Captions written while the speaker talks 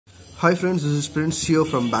Hi friends, this is Prince here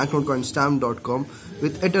from Banknotecoinstamp.com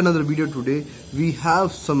with yet another video today. We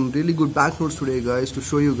have some really good banknotes today guys to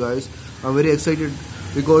show you guys. I'm very excited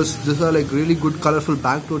because these are like really good colorful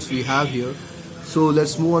banknotes we have here. So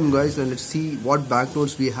let's move on guys and let's see what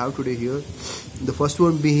banknotes we have today here. The first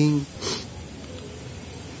one being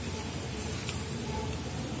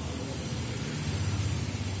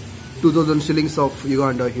 $2,000 shillings of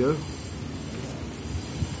Uganda here.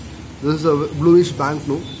 This is a bluish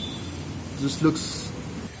banknote. This looks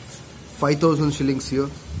 5,000 shillings here.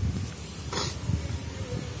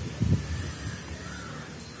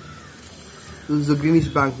 This is a greenish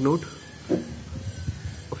banknote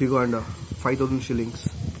of Uganda, 5,000 shillings.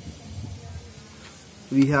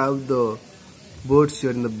 We have the birds here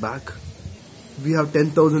in the back. We have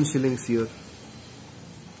 10,000 shillings here.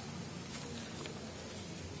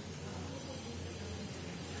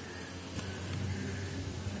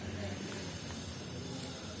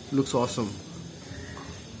 Looks awesome.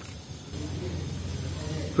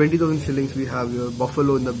 20,000 shillings we have here.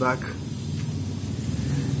 Buffalo in the back.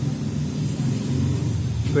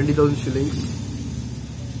 20,000 shillings.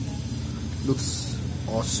 Looks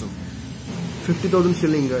awesome. 50,000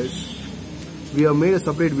 shilling guys. We have made a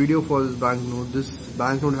separate video for this banknote. This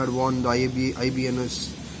banknote had won the IBNS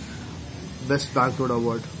Best Banknote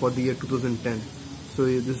Award for the year 2010. So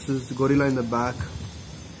this is gorilla in the back.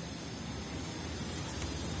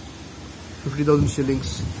 50,000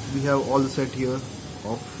 shillings. We have all the set here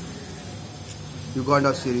of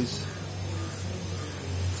Uganda series.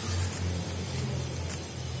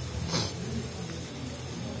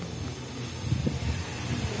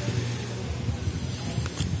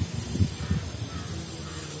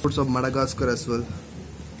 Notes of Madagascar as well.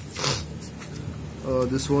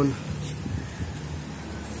 This one.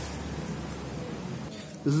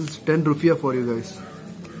 This is 10 rupiah for you guys.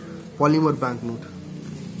 Polymer banknote.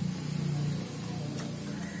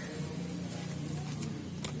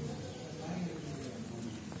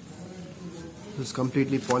 This is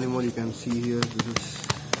completely polymer, you can see here. This is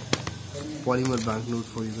polymer banknote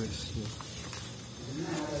for you guys.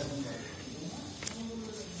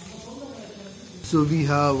 So we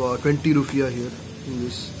have 20 rupiah here in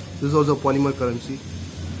this. This is also polymer currency.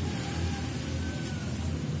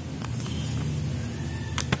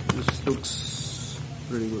 This looks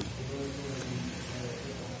pretty good.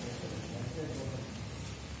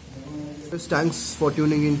 Thanks for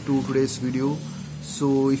tuning in to today's video.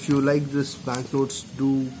 So if you like this banknotes,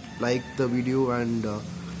 do like the video and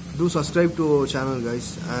do subscribe to our channel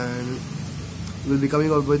guys, and we'll be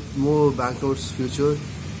coming up with more banknotes future.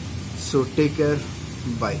 So take care,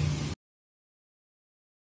 bye.